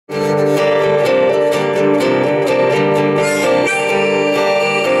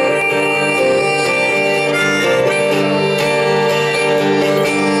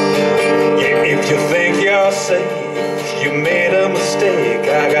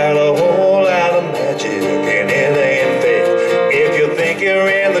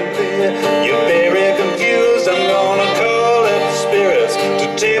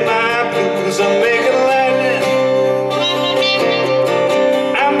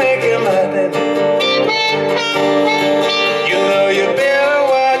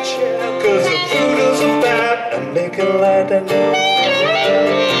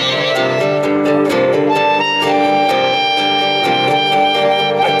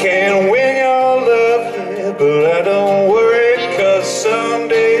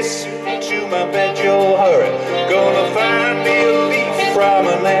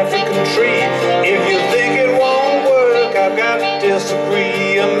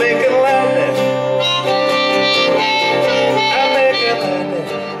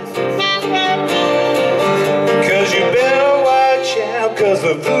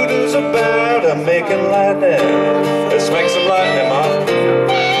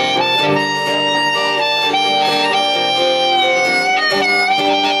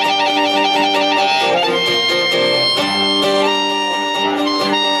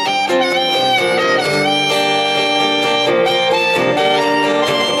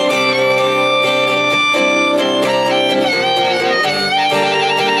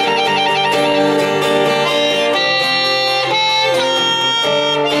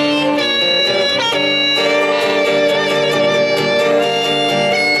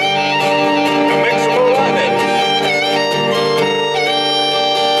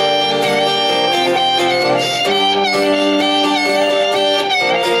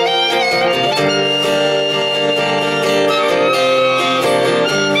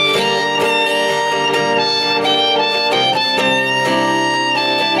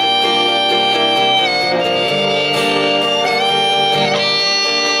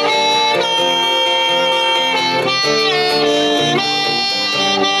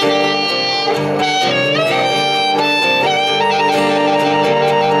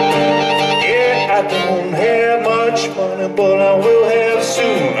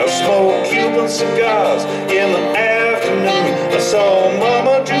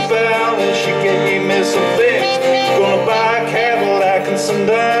money, she gave me some things. Gonna buy a Cadillac and some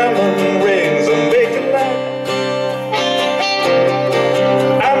diamond rings. I'm making like,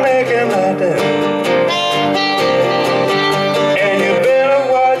 I'm making like that. And you better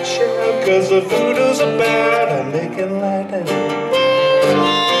watch out, 'cause the voodoo's about. I'm making like that.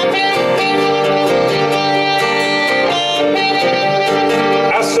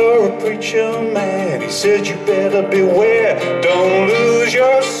 I saw a preacher man, he said you better beware. Don't lose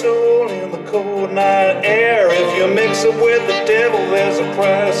your soul in the cold night air. If you mix it with the devil, there's a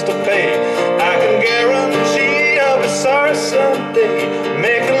price to pay. I can guarantee I'll be sorry someday.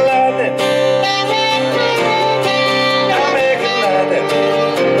 Making lightning, I'm making lightning.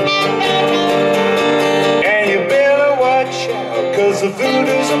 And you better watch out, 'cause the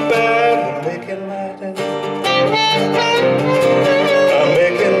voodoo's about. I'm making lightning. I'm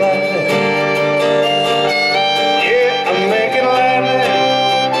making lightning. Yeah, I'm making lightning.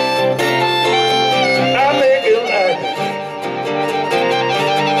 I'm making lightning.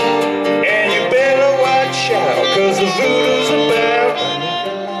 And you better watch out, 'cause the voodoo's about.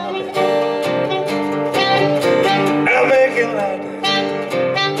 I'm making lightning.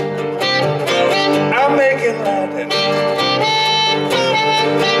 I'm making lightning.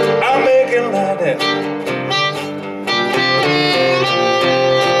 I'm making lightning.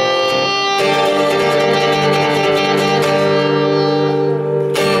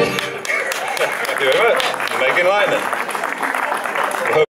 Thank you very much. Making lightning.